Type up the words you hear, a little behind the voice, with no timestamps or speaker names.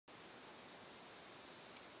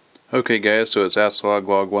Okay guys, so it's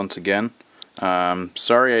AskLogLog once again.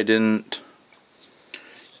 Sorry I didn't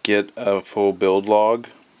get a full build log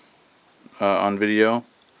on video,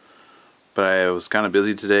 but I was kind of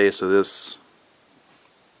busy today, so this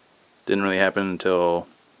didn't really happen until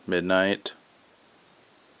midnight,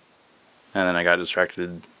 and then I got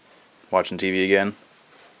distracted watching TV again,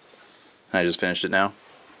 and I just finished it now.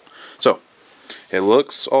 So it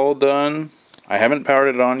looks all done. I haven't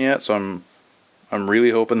powered it on yet, so I'm really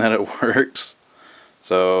hoping that it works.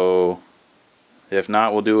 So if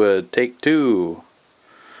not, we'll do a take two.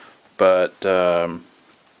 But so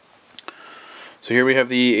here we have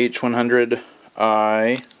the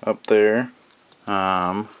H100i up there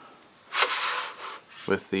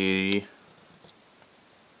with the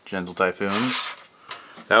Gentle Typhoons.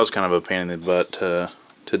 That was kind of a pain in the butt to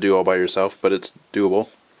do all by yourself, but it's doable.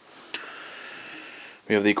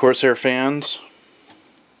 We have the Corsair fans.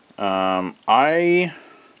 I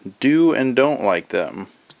do and don't like them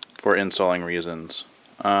for installing reasons.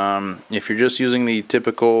 If you're just using the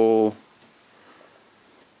typical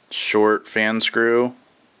short fan screw,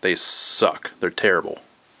 they suck. They're terrible.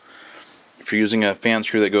 If you're using a fan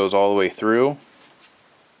screw that goes all the way through,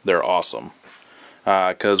 they're awesome.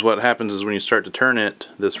 Because what happens is when you start to turn it,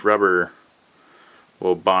 this rubber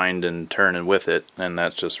will bind and turn in with it, and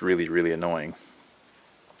that's just really, really annoying.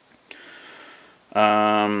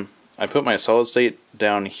 I put my solid state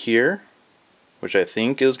down here, which I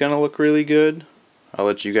think is going to look really good. I'll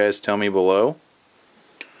let you guys tell me below.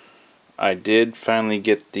 I did finally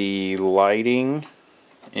get the lighting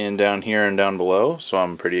in down here and down below, so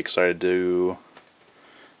I'm pretty excited to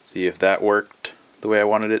see if that worked the way I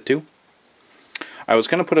wanted it to. I was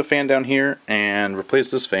going to put a fan down here and replace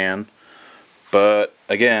this fan, but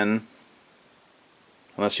again,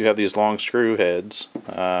 unless you have these long screw heads,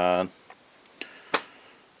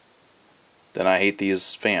 then I hate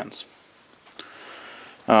these fans.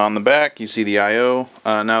 On the back, you see the I/O.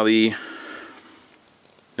 Now this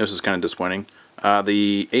is kind of disappointing.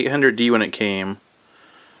 The 800D when it came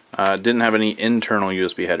didn't have any internal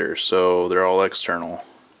USB headers, so they're all external.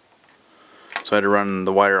 So I had to run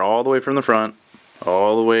the wire all the way from the front,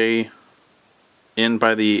 all the way in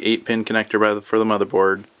by the 8-pin connector for the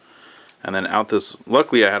motherboard, and then out this.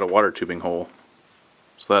 Luckily, I had a water tubing hole,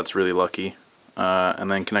 so that's really lucky.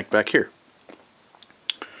 And then connect back here.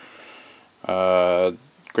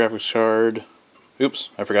 Graphics card. Oops,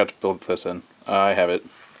 I forgot to build this in. I have it.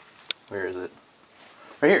 Where is it?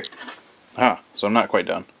 Right here. So I'm not quite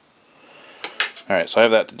done. Alright, so I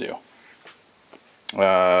have that to do.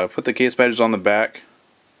 Put the case badges on the back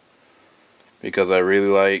because I really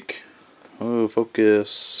like... Oh,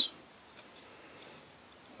 focus.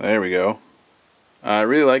 There we go. I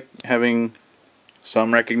really like having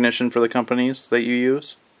some recognition for the companies that you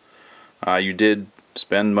use. You did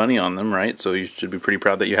spend money on them, right? So you should be pretty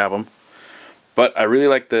proud that you have them. But I really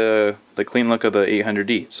like the clean look of the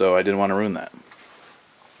 800D, so I didn't want to ruin that.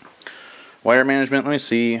 Wire management, let me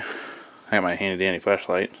see. I got my handy dandy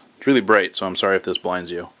flashlight. It's really bright, so I'm sorry if this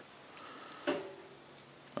blinds you.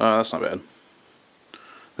 That's not bad.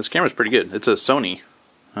 This camera's pretty good. It's a Sony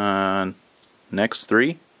Nex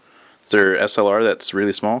 3. It's their SLR that's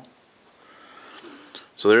really small.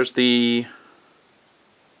 So there's the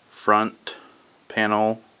front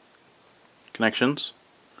panel connections.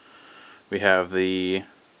 We have the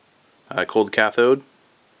cold cathode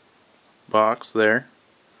box there,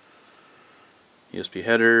 USB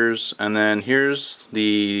headers, and then here's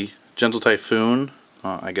the Gentle Typhoon.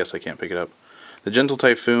 I guess I can't pick it up. The Gentle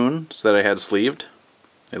Typhoons that I had sleeved.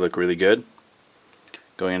 They look really good.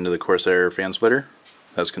 Going into the Corsair fan splitter.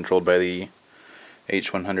 That's controlled by the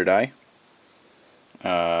H100i.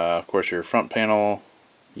 Of course, your front panel,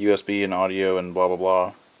 USB and audio and blah blah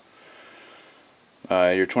blah.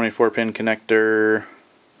 Your 24-pin connector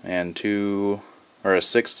and a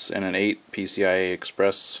 6 and an 8 PCI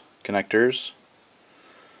Express connectors.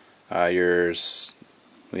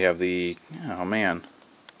 We have the, oh man,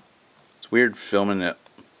 it's weird filming it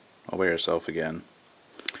all by yourself again.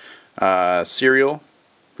 Serial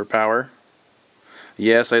for power.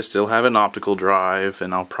 Yes, I still have an optical drive,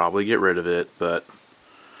 and I'll probably get rid of it, but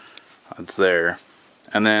it's there.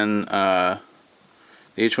 And then the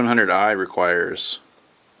H100i requires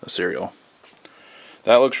a serial.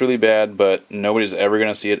 That looks really bad, but nobody's ever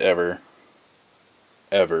going to see it ever.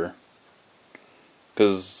 Ever.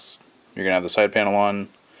 Because you're going to have the side panel on,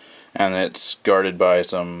 and it's guarded by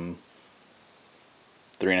some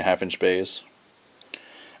 3.5-inch bays.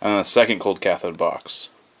 And then the second cold cathode box.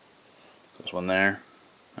 There's one there,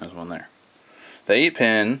 there's one there. The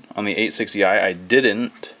 8-pin on the AX860i, I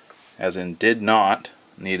didn't, as in did not,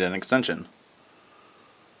 need an extension.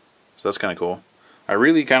 So that's kind of cool. I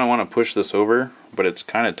really kind of want to push this over, but it's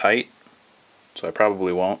kind of tight, so I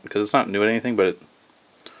probably won't, because it's not doing anything, but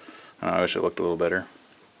I wish it looked a little better.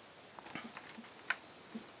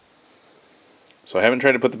 So I haven't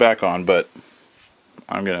tried to put the back on, but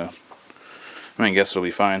I guess it'll be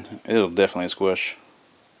fine. It'll definitely squish.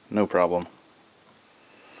 No problem.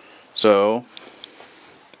 So,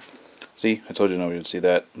 see, I told you nobody would see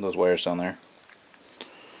that, those wires down there.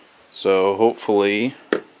 So hopefully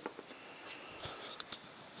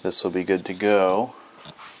this will be good to go.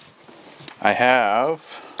 I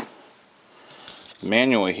have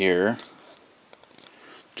manual here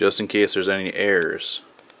just in case there's any errors.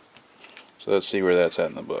 So let's see where that's at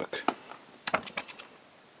in the book.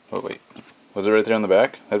 Oh wait, was it right there on the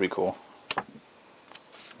back? That'd be cool.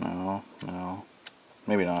 No,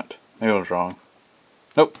 maybe not. Maybe I was wrong.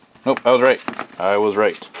 Nope, I was right. I was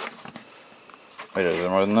right. Wait, is there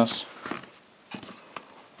more than this?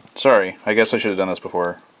 Sorry, I guess I should have done this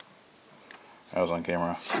before I was on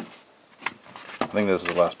camera. I think this is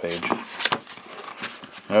the last page.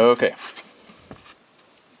 Okay.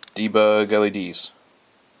 Debug LEDs.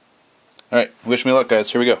 Alright, wish me luck, guys.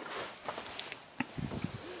 Here we go.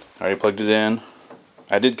 Already plugged it in.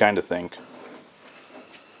 I did kind of think.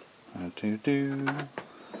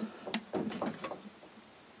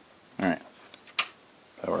 Alright.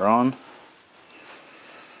 Power on.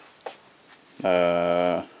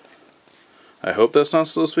 I hope that's not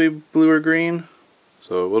supposed to be blue or green,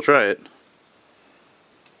 so we'll try it.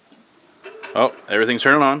 Oh, everything's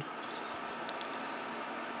turning on.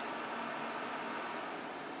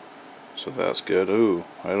 So that's good. Ooh,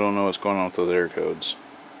 I don't know what's going on with those error codes.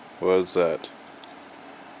 What is that?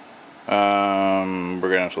 We're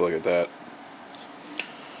gonna have to look at that.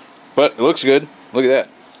 But it looks good. Look at that.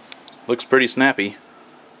 Looks pretty snappy.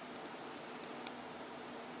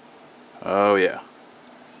 Oh yeah.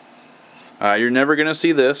 You're never gonna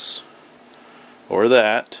see this or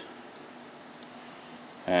that,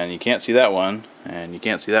 and you can't see that one, and you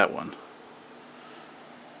can't see that one.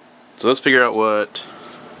 So let's figure out what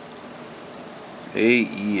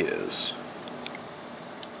AE is.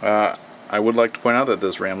 I would like to point out that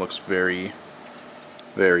this RAM looks very,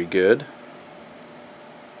 very good.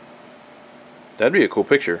 That'd be a cool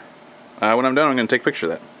picture. When I'm done, I'm going to take a picture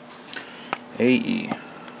of that. AE.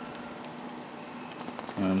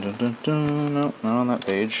 No, not on that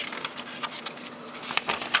page.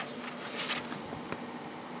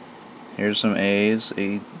 Here's some A's.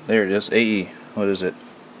 There it is. AE. What is it?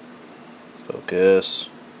 Focus.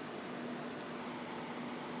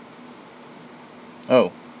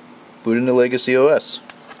 Oh. Boot into Legacy OS.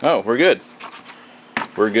 Oh, we're good.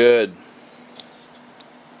 We're good.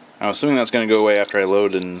 I'm assuming that's going to go away after I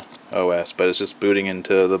load an OS, but it's just booting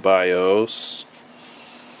into the BIOS.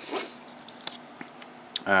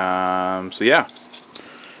 So yeah.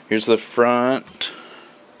 Here's the front.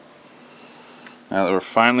 Now that we're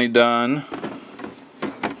finally done,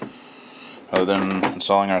 other than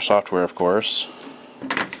installing our software, of course.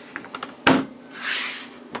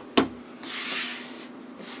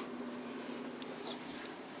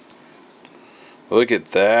 Look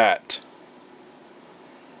at that.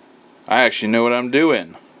 I actually know what I'm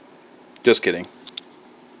doing. Just kidding.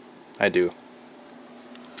 I do.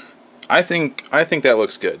 I think that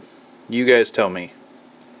looks good. You guys tell me.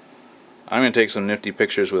 I'm going to take some nifty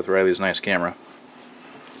pictures with Riley's nice camera.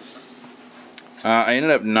 I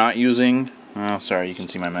ended up not using... Oh, sorry, you can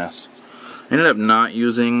see my mess. I ended up not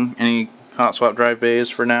using any hot swap drive bays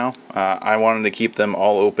for now. I wanted to keep them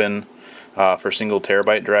all open for single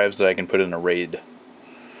terabyte drives that I can put in a RAID.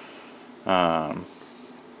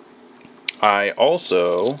 I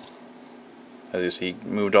also, as you see,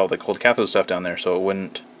 moved all the cold cathode stuff down there so it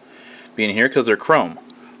wouldn't be in here because they're chrome.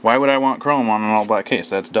 Why would I want chrome on an all black case?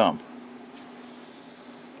 That's dumb.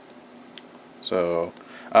 So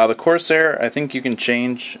the Corsair, I think you can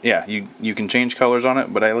change. Yeah, you can change colors on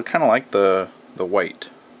it, but I kind of like the white.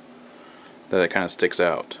 That it kind of sticks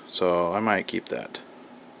out, so I might keep that.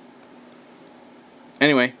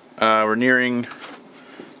 Anyway, we're nearing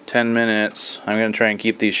 10 minutes. I'm going to try and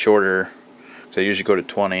keep these shorter, because I usually go to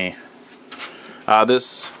 20.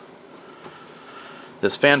 This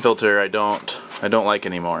fan filter I don't like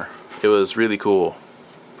anymore. It was really cool,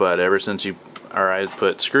 but ever since I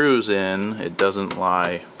put screws in, it doesn't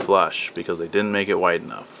lie flush because they didn't make it wide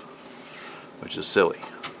enough, which is silly,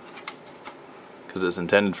 because it's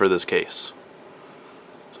intended for this case.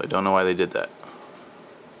 So I don't know why they did that.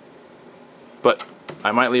 But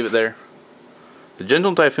I might leave it there. The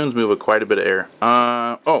Gentle Typhoons move with quite a bit of air.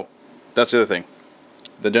 Oh, that's the other thing.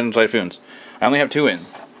 The Gentle Typhoons. I only have 2 in.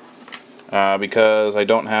 Because I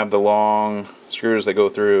don't have the long screws that go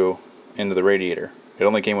through into the radiator. It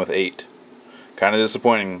only came with 8. Kind of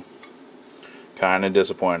disappointing. Kind of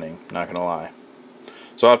disappointing, not gonna lie.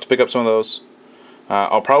 So I'll have to pick up some of those.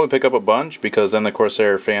 I'll probably pick up a bunch because then the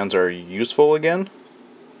Corsair fans are useful again.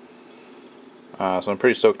 So I'm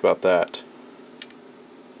pretty stoked about that.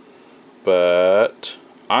 But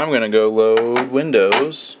I'm gonna go load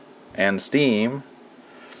Windows and Steam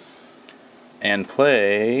and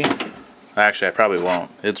play. Actually, I probably won't.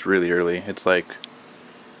 It's really early. It's like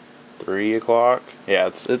 3 o'clock. Yeah,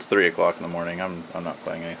 it's 3 o'clock in the morning. I'm not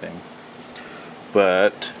playing anything.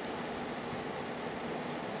 But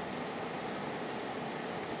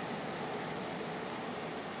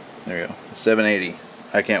there we go. The 780.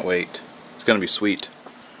 I can't wait. It's gonna be sweet.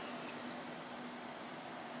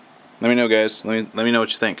 Let me know, guys. Let me know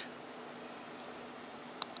what you think.